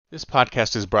This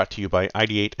podcast is brought to you by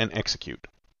Ideate and Execute.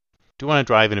 Do you want to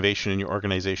drive innovation in your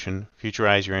organization,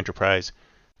 futurize your enterprise,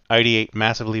 ideate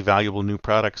massively valuable new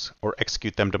products, or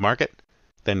execute them to market?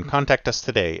 Then contact us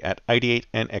today at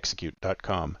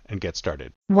ideateandexecute.com and get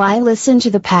started. Why listen to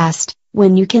the past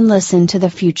when you can listen to the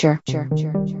future?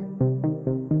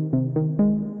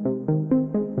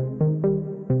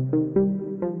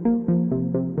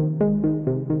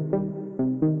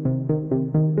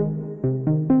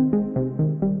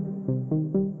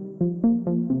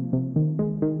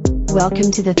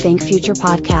 Welcome to the Think Future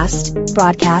podcast,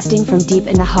 broadcasting from deep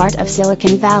in the heart of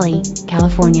Silicon Valley,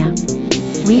 California.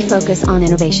 We focus on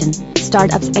innovation,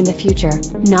 startups, and the future,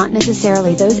 not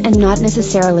necessarily those and not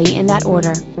necessarily in that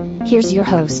order. Here's your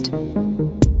host.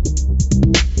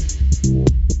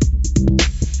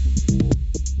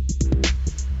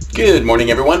 Good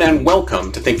morning, everyone, and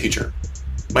welcome to Think Future.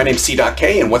 My name's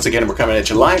C.K, and once again, we're coming at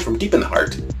you live from deep in the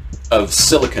heart of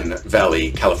Silicon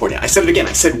Valley, California. I said it again,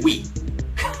 I said we.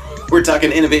 We're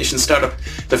talking innovation, startup,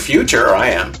 the future, or I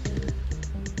am.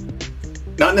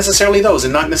 Not necessarily those,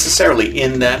 and not necessarily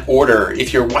in that order.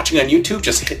 If you're watching on YouTube,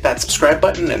 just hit that subscribe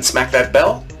button and smack that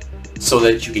bell so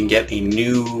that you can get a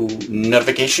new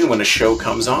notification when a show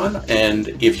comes on. And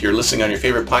if you're listening on your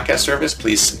favorite podcast service,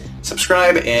 please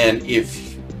subscribe. And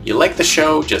if you like the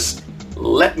show, just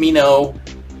let me know.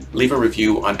 Leave a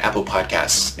review on Apple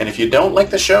Podcasts. And if you don't like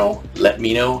the show, let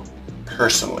me know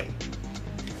personally.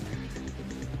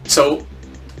 So,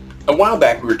 a while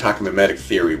back we were talking mimetic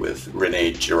theory with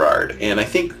Rene Girard, and I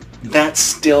think that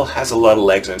still has a lot of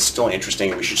legs and it's still interesting,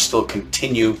 and we should still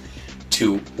continue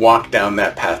to walk down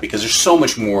that path because there's so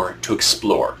much more to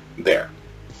explore there.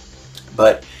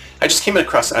 But I just came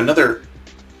across another,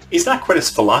 he's not quite a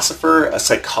philosopher, a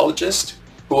psychologist,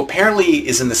 who apparently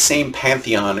is in the same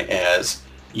pantheon as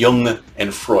Jung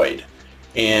and Freud,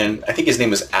 and I think his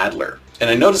name is Adler. And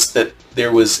I noticed that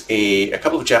there was a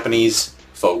couple of Japanese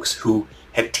folks who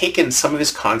had taken some of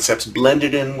his concepts,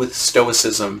 blended in with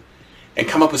Stoicism, and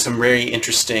come up with some very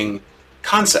interesting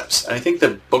concepts. And I think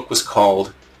the book was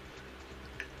called,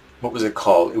 what was it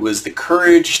called? It was The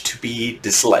Courage to be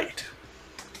Disliked.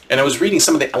 And I was reading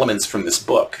some of the elements from this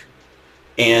book,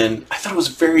 and I thought it was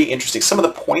very interesting. Some of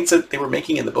the points that they were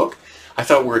making in the book, I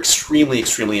thought were extremely,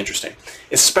 extremely interesting,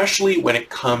 especially when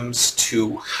it comes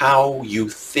to how you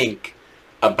think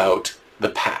about the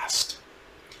past.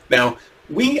 Now,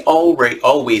 we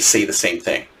always say the same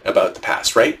thing about the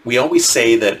past, right? We always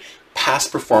say that past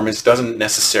performance doesn't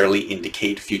necessarily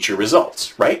indicate future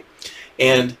results, right?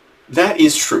 And that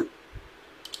is true,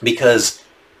 because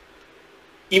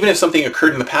even if something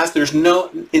occurred in the past,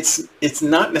 it's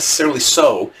not necessarily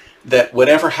so that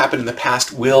whatever happened in the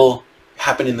past will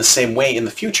happen in the same way in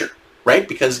the future, right?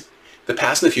 Because the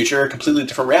past and the future are completely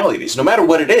different realities. No matter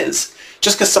what it is,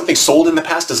 just because something sold in the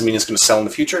past doesn't mean it's going to sell in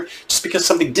the future. Just because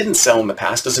something didn't sell in the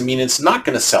past doesn't mean it's not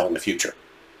going to sell in the future.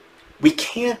 We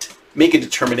can't make a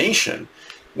determination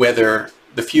whether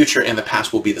the future and the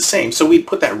past will be the same, so we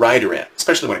put that rider in,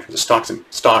 especially when it comes to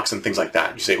stocks and things like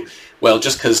that. You say, well,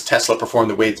 just because Tesla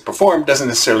performed the way it's performed doesn't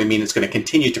necessarily mean it's going to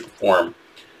continue to perform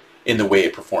in the way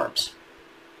it performs.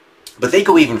 But they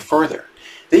go even further.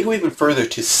 They go even further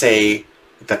to say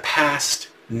the past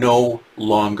no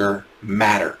longer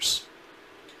matters.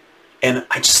 And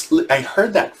I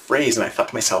heard that phrase and I thought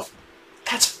to myself,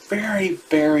 that's very,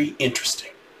 very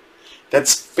interesting.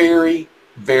 That's very,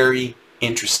 very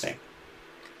interesting.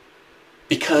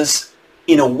 Because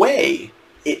in a way,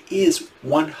 it is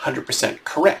 100%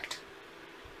 correct.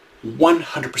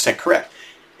 100% correct.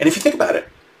 And if you think about it,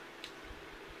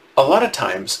 a lot of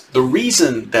times the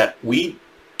reason that we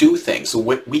do things,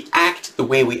 we act the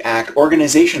way we act,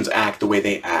 organizations act the way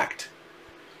they act,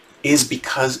 is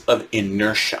because of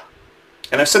inertia.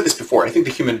 And I've said this before, I think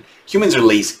humans are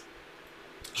lazy.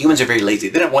 Humans are very lazy.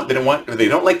 They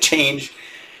don't like change,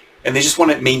 and they just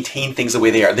want to maintain things the way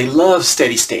they are. They love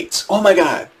steady states. Oh my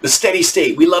God, the steady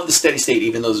state. We love the steady state,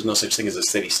 even though there's no such thing as a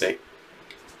steady state.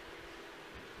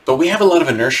 But we have a lot of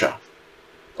inertia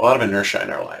in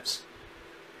our lives.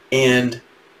 And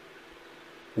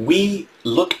we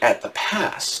look at the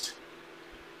past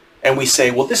and we say,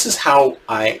 well, this is how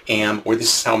I am, or this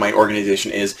is how my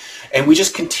organization is, and we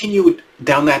just continue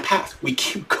down that path. We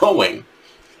keep going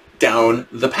down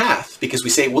the path because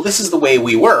we say, well, this is the way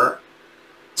we were,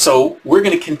 so we're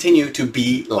going to continue to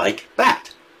be like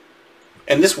that.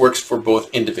 And this works for both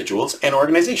individuals and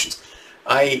organizations.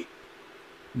 I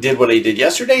did what I did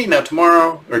yesterday, now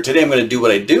tomorrow, or today I'm going to do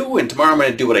what I do, and tomorrow I'm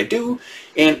going to do what I do,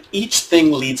 and each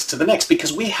thing leads to the next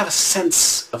because we have a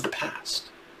sense of the past.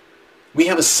 We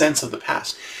have a sense of the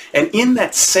past. And in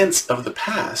that sense of the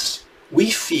past,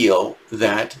 we feel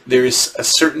that there's a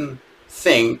certain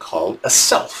thing called a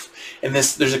self. And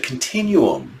there's a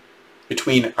continuum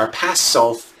between our past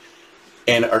self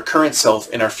and our current self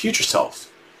and our future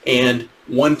self. And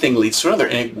one thing leads to another,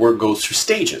 and it goes through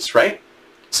stages, right?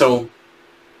 So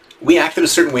we acted a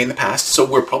certain way in the past, so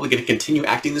we're probably going to continue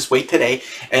acting this way today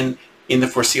and in the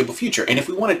foreseeable future. And if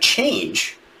we want to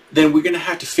change, then we're going to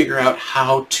have to figure out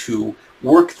how to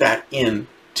work that in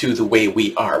to the way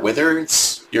we are, whether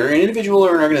it's you're an individual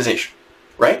or an organization,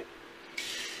 right?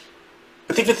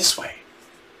 But think of it this way.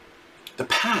 The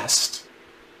past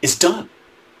is done.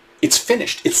 It's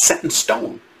finished. It's set in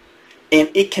stone. And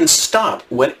it can stop.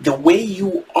 The way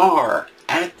you are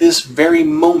at this very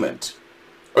moment,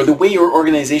 or the way your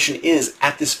organization is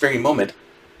at this very moment,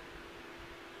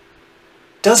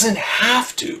 doesn't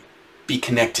have to be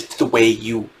connected to the way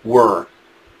you were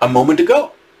a moment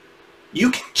ago.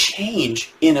 You can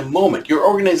change in a moment. Your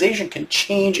organization can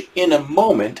change in a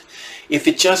moment if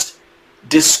it just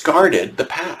discarded the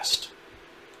past.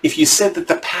 If you said that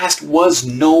the past was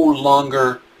no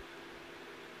longer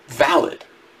valid,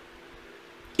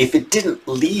 if it didn't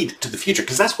lead to the future,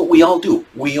 because that's what we all do.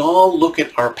 We all look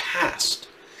at our past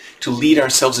to lead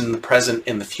ourselves in the present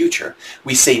and the future.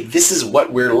 We say, this is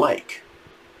what we're like.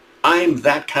 I'm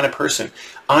that kind of person.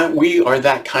 We are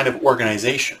that kind of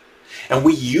organization. And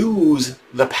we use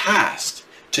the past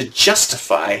to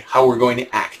justify how we're going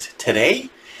to act today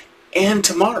and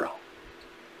tomorrow.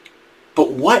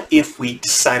 But what if we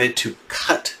decided to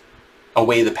cut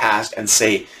away the past and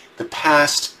say the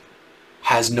past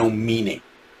has no meaning?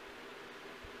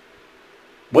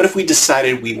 What if we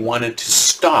decided we wanted to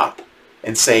stop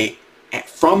and say,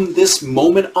 from this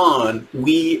moment on,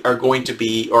 we are going to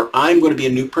be, or I'm going to be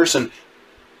a new person.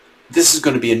 This is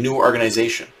going to be a new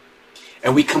organization.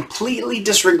 And we completely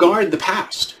disregard the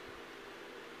past.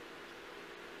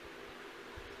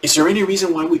 Is there any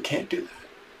reason why we can't do that?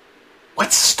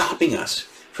 What's stopping us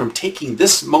from taking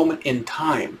this moment in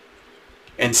time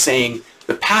and saying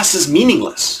the past is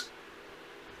meaningless?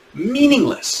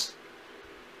 Meaningless.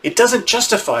 It doesn't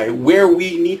justify where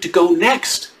we need to go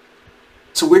next.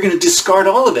 So we're going to discard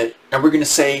all of it, and we're going to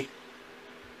say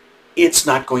it's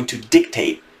not going to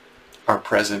dictate our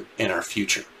present and our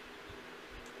future.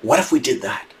 What if we did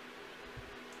that?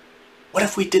 What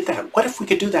if we did that? What if we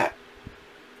could do that?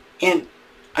 And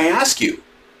I ask you,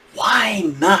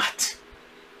 why not?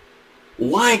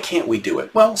 Why can't we do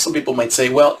it? Well, some people might say,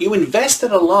 well, you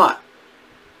invested a lot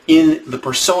in the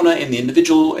persona, in the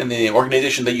individual, in the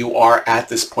organization that you are at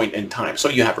this point in time. So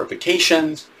you have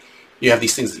reputations, you have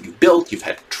these things that you've built, you've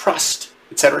had trust,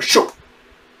 etc. Sure,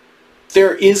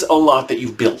 there is a lot that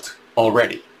you've built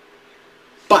already.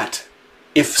 But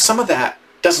if some of that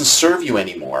doesn't serve you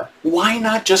anymore, why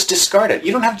not just discard it?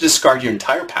 You don't have to discard your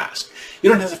entire past.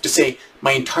 You don't have to say,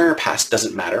 my entire past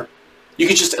doesn't matter. You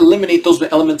can just eliminate those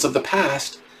elements of the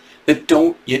past that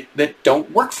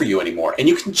don't work for you anymore. And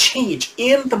you can change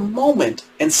in the moment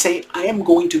and say, I am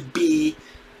going to be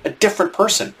a different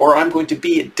person, or I'm going to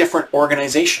be a different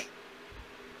organization.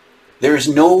 There is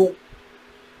no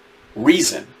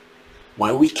reason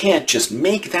why we can't just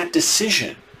make that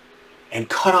decision and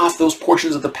cut off those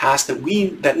portions of the past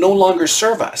that no longer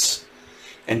serve us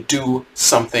and do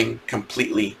something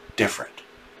completely different.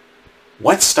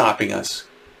 What's stopping us?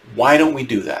 Why don't we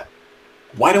do that?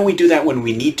 Why don't we do that when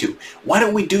we need to? Why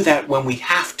don't we do that when we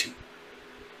have to?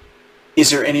 Is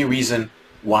there any reason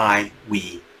why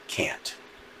we can't?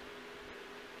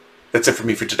 That's it for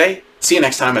me for today. See you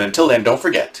next time, and until then, don't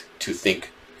forget to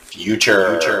think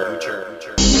future.